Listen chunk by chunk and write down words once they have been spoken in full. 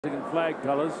In flag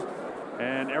colors,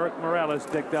 and Erik Morales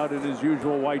decked out in his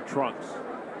usual white trunks.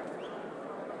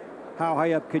 How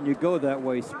high up can you go that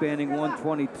way, spanning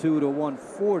 122 to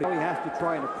 140? He has to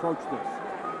try and approach this.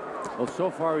 Well,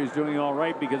 so far he's doing all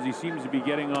right because he seems to be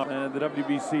getting off, and the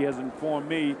WBC has informed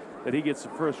me that he gets the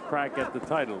first crack at the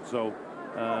title. So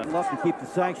love to keep the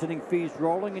sanctioning fees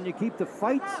rolling, and you keep the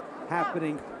fights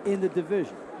happening in the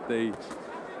division.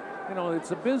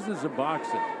 It's a business of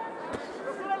boxing.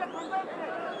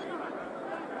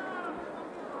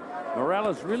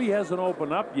 Morales really hasn't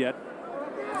opened up yet.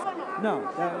 No,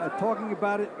 talking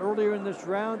about it earlier in this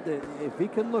round, that if he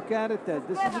can look at it, that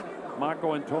this is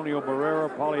Marco Antonio Barrera,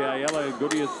 Paulie Ayala,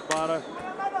 Goody Espada,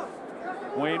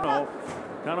 Bueno.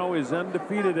 Cano is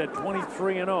undefeated at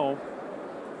 23-0.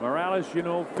 Morales,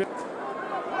 decided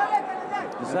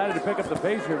to pick up the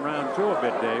pace in round 2 a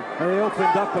bit, Dave. And they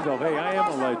opened up and go, hey, I am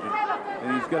a legend.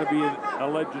 And he's got to be a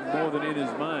legend more than in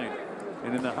his mind.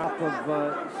 And in the top of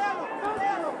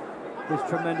his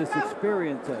tremendous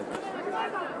experience.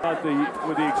 With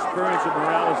the experience of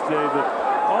Morales, Dave,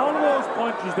 all of those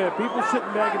punches there, people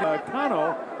sitting back in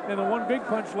Cano, and the one big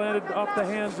punch landed off the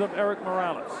hands of Erik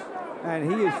Morales. And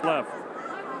he is left.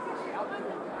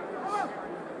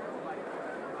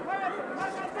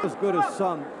 As good as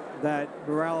some that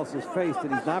Morales has faced,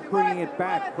 and he's not bringing it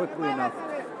back quickly enough.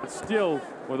 But still,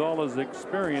 with all his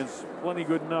experience, plenty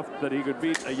good enough that he could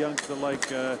beat a youngster like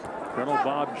Colonel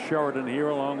Bob Sheridan here,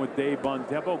 along with Dave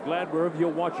Bontempo. Glad wherever you're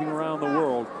watching around the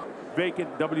world,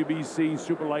 vacant WBC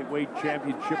Super Lightweight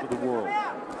Championship of the world.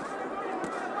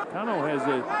 Cano has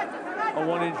a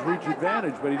 1-inch reach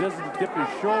advantage, but he doesn't dip his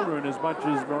shoulder in as much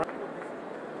as Morales.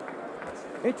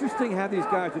 Interesting how these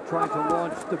guys are trying to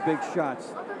launch the big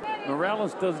shots.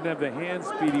 Morales doesn't have the hand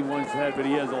speed he once had, but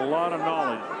he has a lot of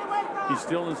knowledge. He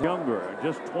still is younger,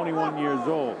 just 21 years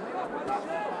old.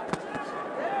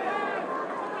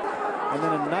 And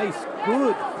then a nice,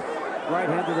 good right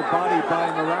hand to the body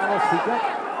by Morales. He got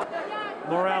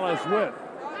Morales with.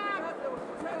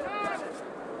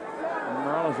 And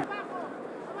Morales.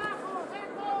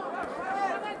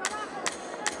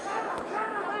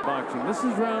 Boxing. This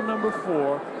is round number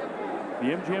 4. The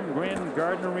MGM Grand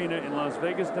Garden Arena in Las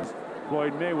Vegas.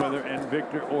 Floyd Mayweather and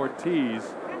Victor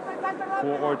Ortiz.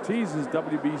 For Ortiz's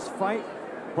WBC fight,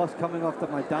 plus coming off the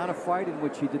Maidana fight, in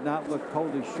which he did not look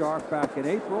totally sharp back in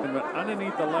April. But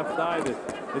underneath the left eye,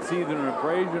 it's either an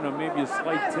abrasion or maybe a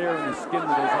slight tear in the skin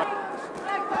that goes up.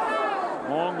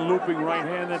 Long looping right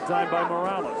hand that time by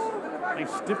Morales. He's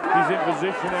in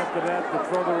position after that to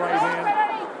throw the right hand.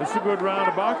 It's a good round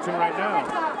of boxing right now.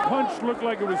 Punch looked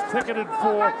like it was ticketed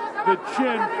for the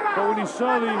chin, but when he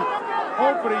saw the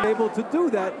opening, able to do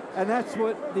that, and that's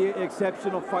what the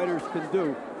exceptional fighters can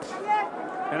do.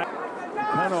 And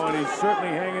Cano, and he's certainly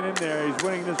hanging in there. He's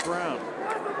winning this round.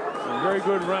 A very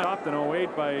good round. Up in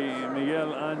 08 by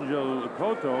Miguel Angel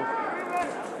Cotto.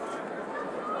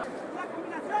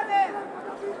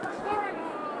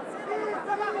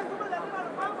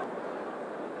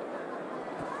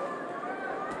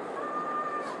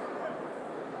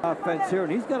 Offense here,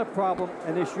 and he's got a problem,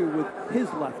 an issue with his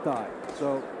left eye.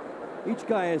 So each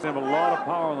guy has a lot of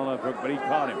power on the left hook, but he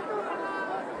caught him.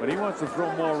 But he wants to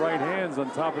throw more right hands on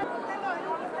top of it.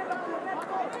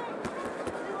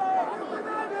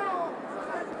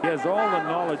 He has all the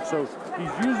knowledge, so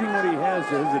he's using what he has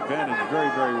to his advantage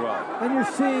very, very well. And you're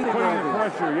seeing putting the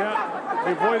pressure, yeah.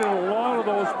 He avoided a lot of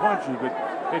those punches, but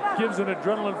it gives an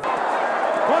adrenaline.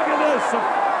 Look at this.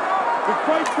 The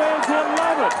fight fans here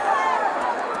love it.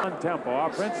 On tempo,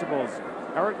 our principals,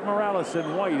 Erik Morales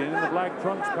in white, and in the black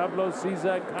trunks, Pablo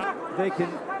Cano. They can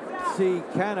see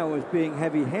Cano as being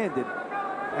heavy-handed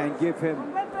and give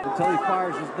him until he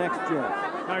fires his next jab.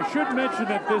 Now, I should mention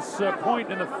at this point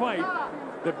in the fight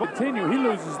that continue, he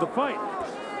loses the fight.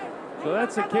 So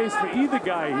that's the case for either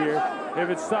guy here. If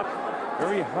it's stopped,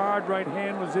 very hard right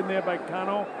hand was in there by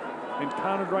Cano and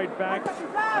countered right back.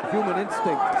 Human instinct.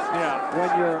 Yeah.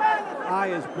 When your eye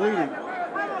is bleeding.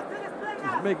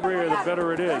 The bigger, the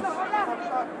better it is.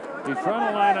 He's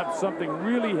trying to line up something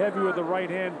really heavy with the right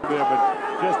hand there, but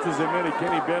just as a minute,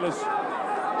 Kenny Bayless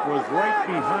was right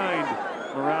behind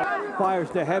Morales. Fires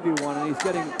the heavy one, and he's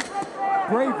getting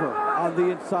braver on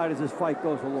the inside as this fight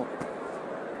goes along.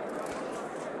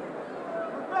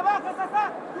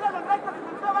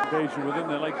 Patient with him,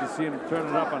 they like to see him turn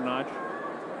it up a notch.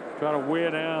 Try to wear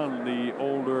down the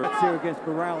older. It's here against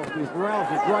Morales, because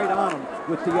Morales is right on him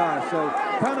with the eye. So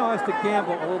Cano has to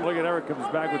gamble a little. Look at Erik comes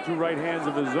back with 2 right hands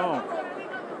of his own.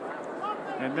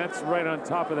 And that's right on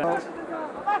top of that.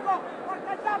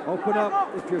 Open up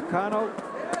if you're Cano.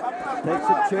 Takes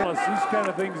a chance. These kind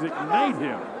of things ignite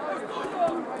him.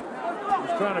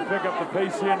 He's trying to pick up the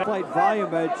pace here. Played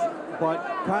volume edge, but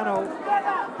Cano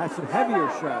has some heavier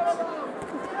shots.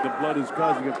 The blood is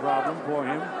causing a problem for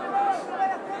him.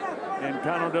 And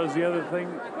Cano does the other thing.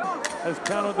 Has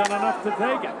Cano done enough to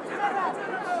take it?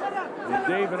 And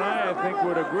Dave and I think,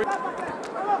 would agree.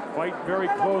 Fight very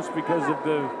close because of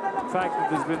the fact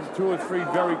that there's been 2 or 3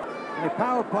 very... And a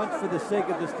power punch, for the sake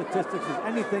of the statistics, is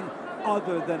anything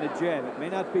other than a jab. It may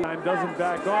not be... And doesn't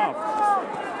back off.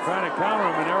 Trying to counter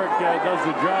him, and Erik does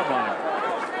the job on him.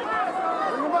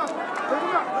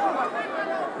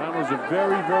 Cano's a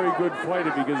very, very good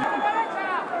fighter because...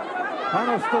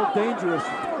 Cano's still dangerous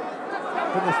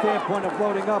from the standpoint of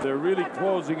loading up. They're really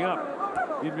closing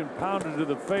up. He's been pounded to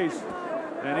the face,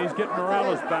 and he's getting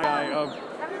Morales back of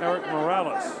Erik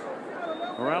Morales.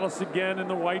 Morales again in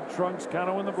the white trunks,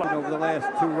 Cano in the black. Over the last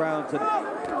 2 rounds, and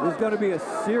there's going to be a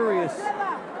serious...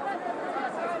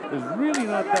 It's really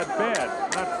not that bad.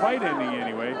 Not fight ending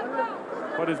anyway,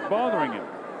 but it's bothering him.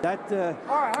 That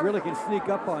really can sneak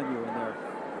up on you in there.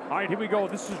 All right, here we go.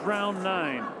 This is round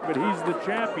 9, but he's the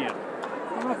champion.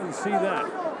 I don't often see that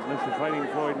unless you're fighting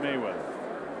Floyd Mayweather.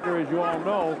 As you all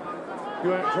know,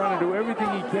 you're trying to do everything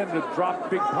he can to drop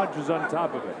big punches on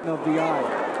top of it. Of the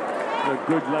eye. A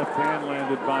good left hand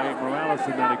landed by Morales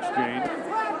in that exchange,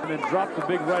 and then drop the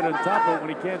big right on top of it when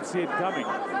he can't see it coming.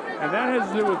 And that has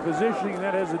to do with positioning.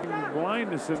 That has to do with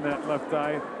blindness in that left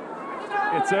eye.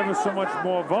 It's ever so much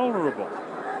more vulnerable.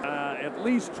 At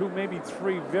least 2, maybe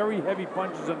 3 very heavy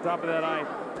punches on top of that eye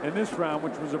in this round,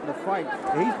 which was a fight.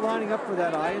 He's lining up for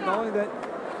that eye, and knowing that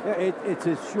it's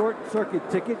his short circuit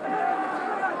ticket.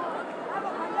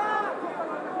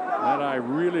 That eye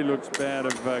really looks bad.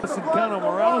 Cano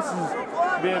Morales has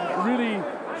been really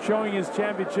showing his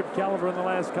championship caliber in the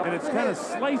last couple, and it's kind of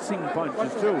slicing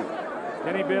punches too.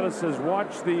 Kenny Bayless says,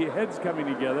 watch the heads coming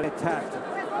together. Attacked.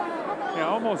 Yeah,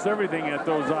 almost everything at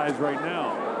those eyes right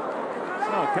now.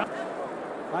 Oh,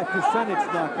 high percentage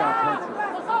knockout puncher.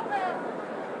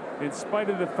 In spite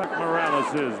of the fact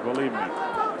Morales is, believe me.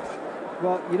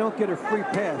 Well, you don't get a free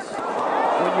pass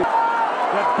when you...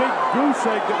 That big goose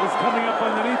egg that was coming up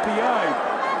underneath the eye.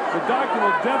 The doctor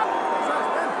will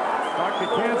Doctor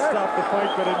can't stop the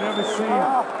fight, but I've never seen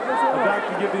a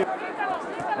doctor give the...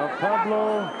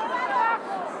 Pablo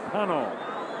Cano.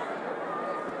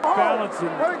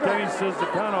 Balancing. Kenny says to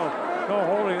Cano, no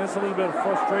holding. That's a little bit of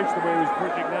frustration the way he was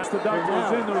pushing. That's the doctor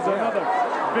was in. There was another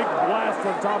big blast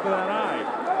on top of that eye.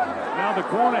 Now the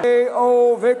corner.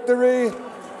 KO victory.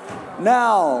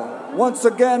 Now, once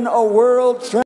again, a world